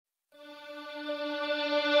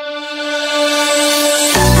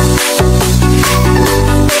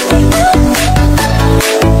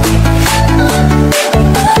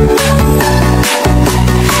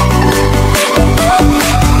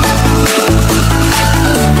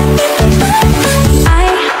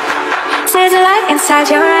inside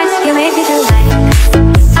your eyes, you make me feel like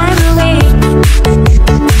I'm moving.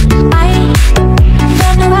 I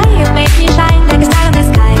don't know why you make me shine like a star in the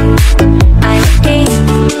sky. I'm a king.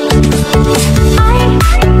 I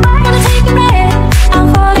wanna take a breath. I'm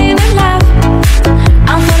falling in love.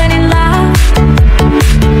 I'm falling in love.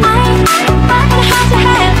 I wanna hold your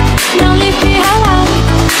hand. Don't leave me alone.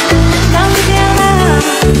 Don't leave me alone.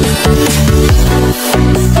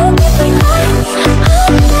 Don't leave me alone.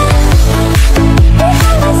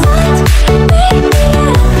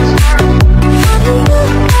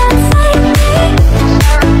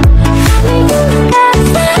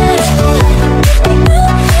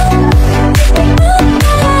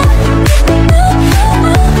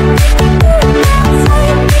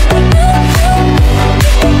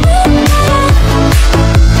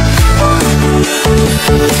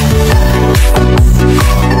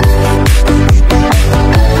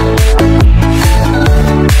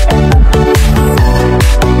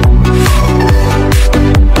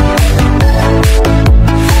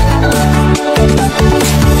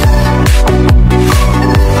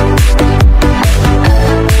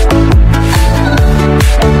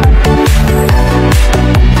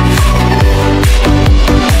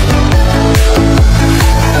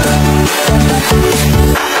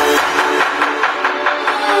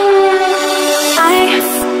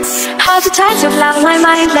 Touch of love in my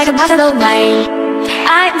mind like a bottle of wine.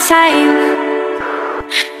 I'm insane.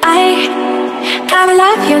 I gotta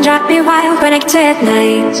love you and drive me wild when I get at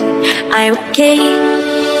night. I'm okay.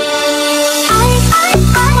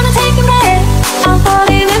 I wanna take a breath. I'm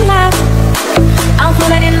falling in love. I'm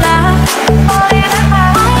falling in love. Falling in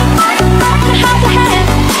love. I wanna hold your hand.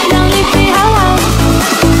 Don't leave me alone.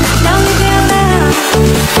 Don't leave me alone.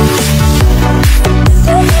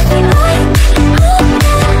 Don't leave me alone. Only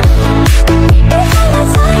you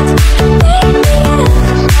can save me.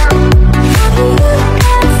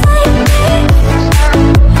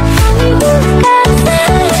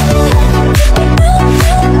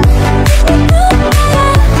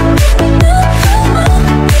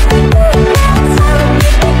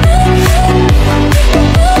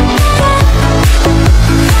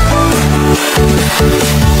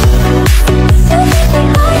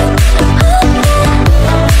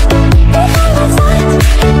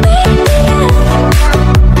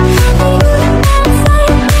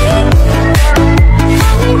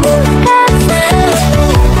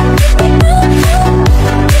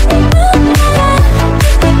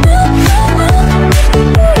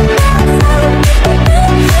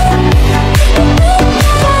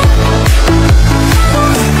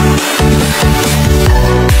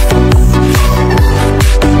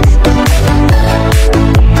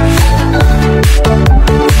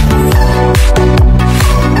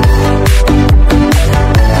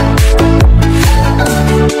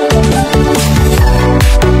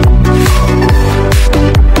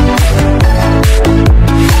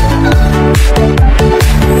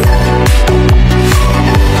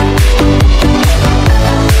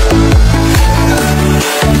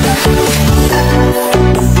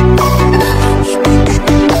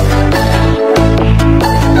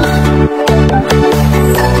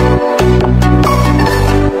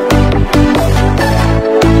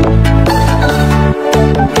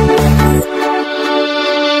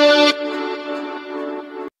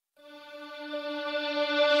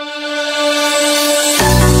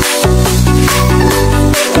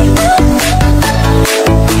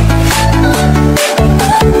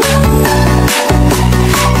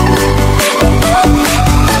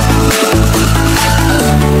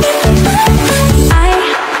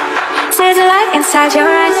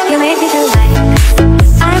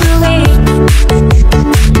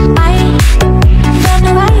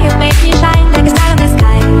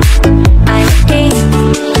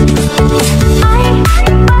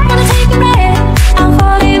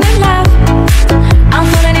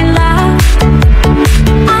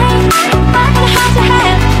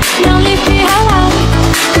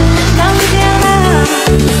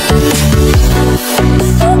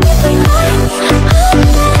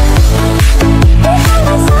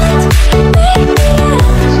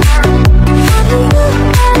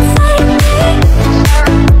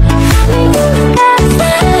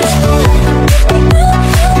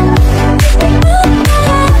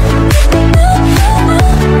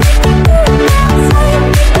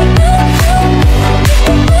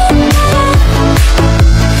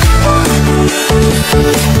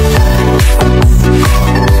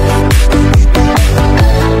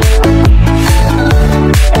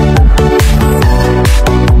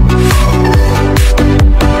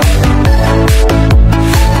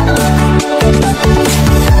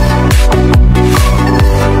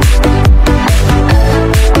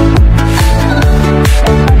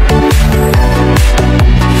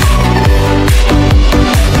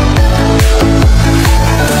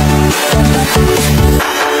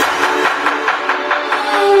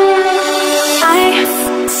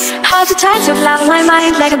 try to block my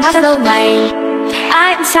mind like a puzzle mind.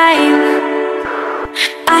 I'm insane.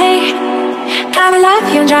 I gotta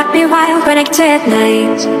love you and drop me while connected at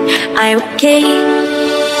night. I'm okay.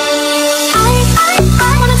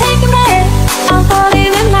 I wanna take you there. I'm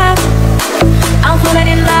falling in love. I'm falling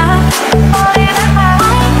in love. Falling in love.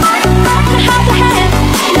 I wanna have your hand.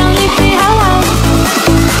 Don't leave me alone.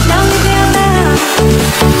 Don't leave me alone.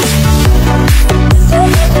 You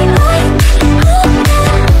make me high.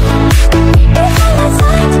 If I was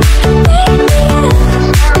right, make me up.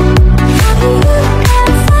 Only you can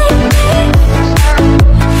save me.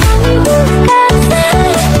 Only you can save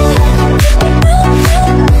me.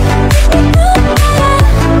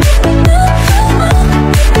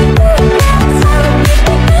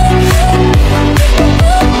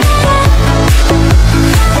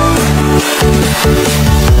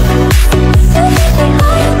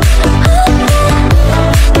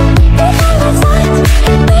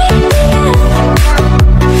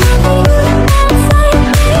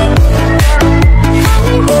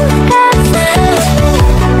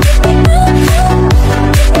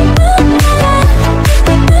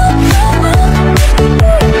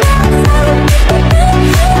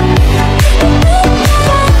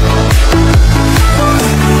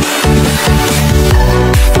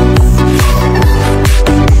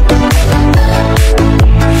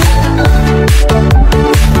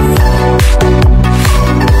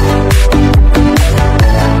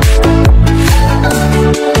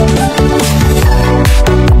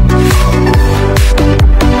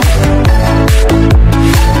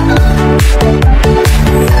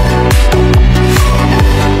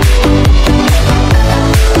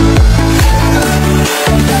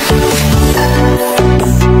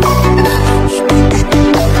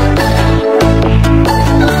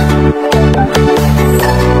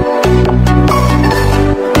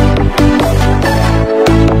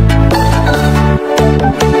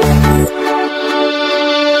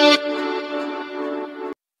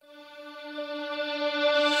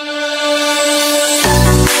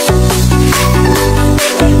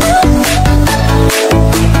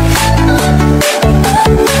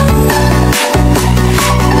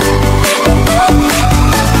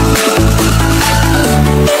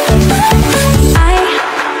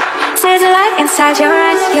 Inside your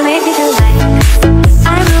eyes, you make me feel like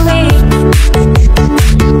I'm awake.